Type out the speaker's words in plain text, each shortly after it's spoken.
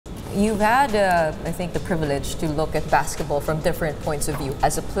you've had, I think, the privilege to look at basketball from different points of view.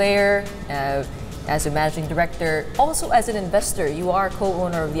 As a player, as a managing director, also as an investor. You are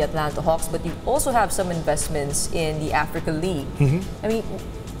co-owner of the Atlanta Hawks, but you also have some investments in the Africa League. I mean,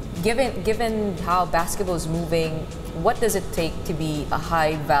 given how basketball is moving, what does it take to be a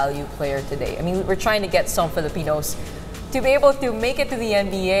high-value player today? I mean, we're trying to get some Filipinos to be able to make it to the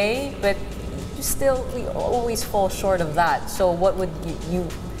NBA, but still, we always fall short of that. So what would you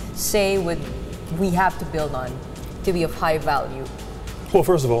say we have to build on to be of high value? Well,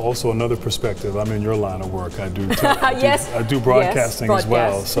 first of all, also another perspective. I'm in your line of work. I do yes. I do broadcasting yes, as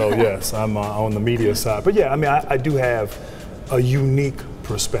well. So yes, I'm on the media side. But yeah, I mean, I do have a unique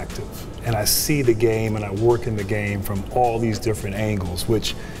perspective, and I see the game and I work in the game from all these different angles,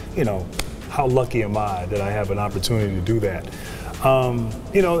 which, you know, how lucky am I that I have an opportunity to do that?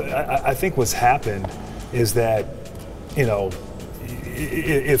 You know, I think what's happened is that, you know,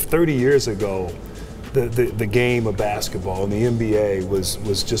 if 30 years ago, the game of basketball and the NBA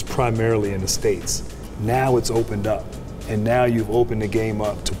was just primarily in the States. Now it's opened up, and now you've opened the game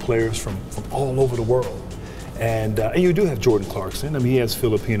up to players from all over the world. And you do have Jordan Clarkson. I mean, he has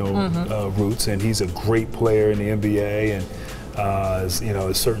Filipino roots, and he's a great player in the NBA, and you know,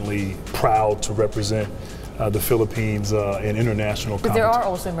 is certainly proud to represent the Philippines in international competition. But there are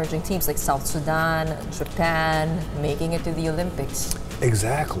also emerging teams like South Sudan, Japan, making it to the Olympics.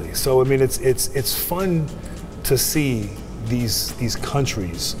 Exactly. So I mean, it's fun to see these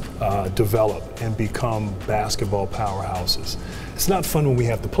countries develop and become basketball powerhouses. It's not fun when we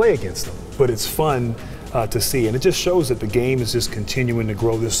have to play against them, but it's fun to see, and it just shows that the game is just continuing to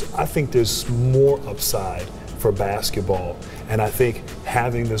grow. I think there's more upside for basketball, and I think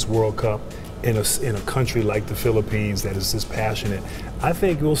having this World Cup in a country like the Philippines that is this passionate, I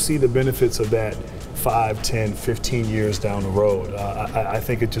think we'll see the benefits of that 5, 10, 15 years down the road. I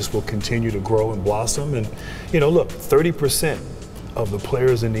think it just will continue to grow and blossom. And, you know, look, 30% of the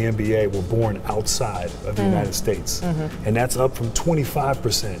players in the NBA were born outside of the United States. And that's up from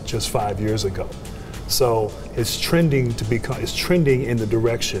 25% just 5 years ago. So it's trending in the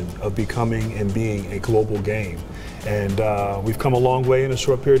direction of becoming and being a global game. And we've come a long way in a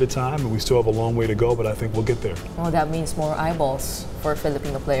short period of time, and we still have a long way to go, but I think we'll get there. Well, that means more eyeballs for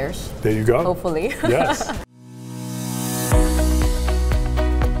Filipino players. There you go. Hopefully. Yes.